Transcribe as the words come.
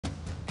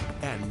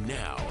And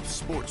now,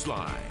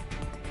 Sportsline.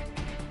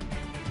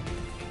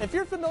 If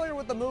you're familiar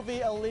with the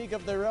movie A League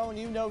of Their Own,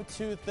 you know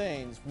two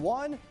things.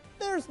 One,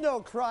 there's no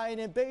crying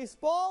in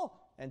baseball.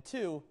 And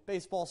two,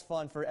 baseball's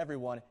fun for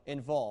everyone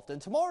involved.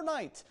 And tomorrow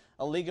night,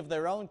 A League of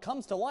Their Own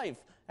comes to life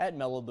at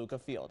Melaleuca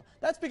Field.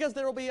 That's because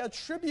there will be a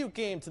tribute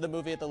game to the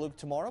movie at the Luke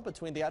tomorrow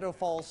between the Idaho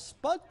Falls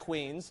Spud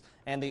Queens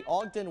and the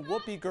Ogden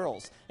Whoopie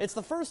Girls. It's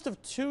the first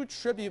of two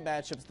tribute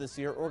matchups this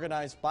year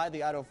organized by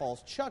the Idaho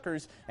Falls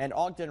Chuckers and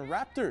Ogden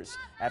Raptors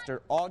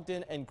after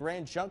Ogden and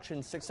Grand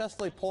Junction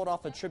successfully pulled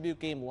off a tribute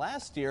game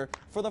last year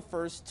for the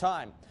first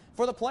time.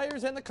 For the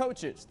players and the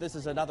coaches, this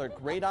is another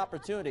great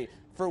opportunity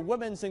for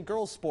women's and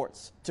girls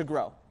sports to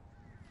grow.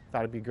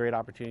 Thought it'd be a great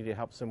opportunity to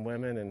help some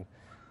women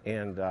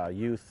and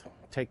youth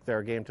take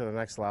their game to the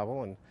next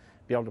level and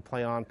be able to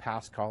play on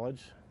past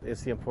college.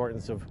 It's the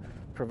importance of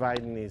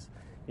providing these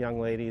young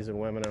ladies and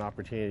women an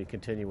opportunity to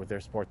continue with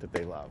their sport that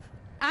they love.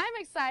 I'm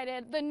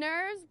excited, the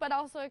nerves, but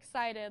also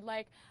excited.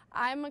 Like,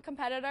 I'm a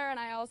competitor and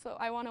I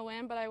want to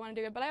win, but I want to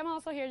do it. But I'm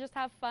also here just to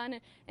have fun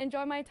and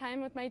enjoy my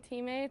time with my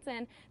teammates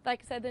and,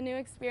 like I said, the new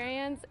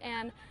experience.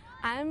 And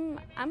I'm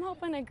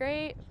hoping a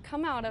great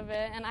come out of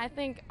it. And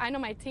I know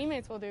my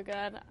teammates will do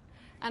good.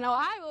 I know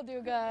I will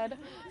do good.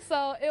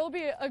 So it'll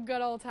be a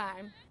good old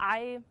time.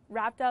 I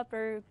wrapped up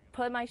or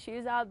put my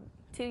shoes up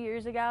 2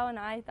 years ago, and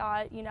I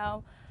thought, you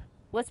know,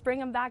 let's bring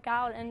them back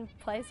out and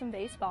play some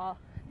baseball.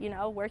 You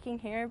know, working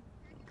here,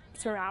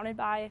 surrounded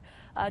by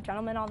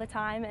gentlemen all the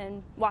time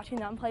and watching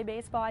them play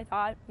baseball, I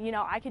thought, you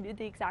know, I could do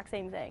the exact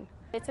same thing.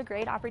 It's a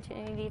great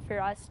opportunity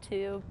for us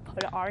to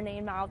put our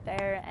name out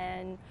there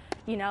and,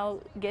 you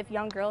know, give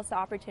young girls the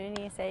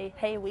opportunity to say,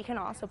 hey, we can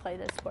also play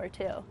this sport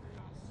too.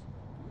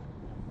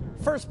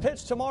 First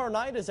pitch tomorrow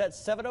night is at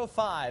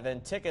 7:05,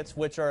 and tickets,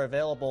 which are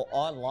available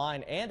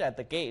online and at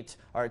the gate,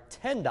 are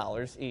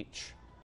 $10 each.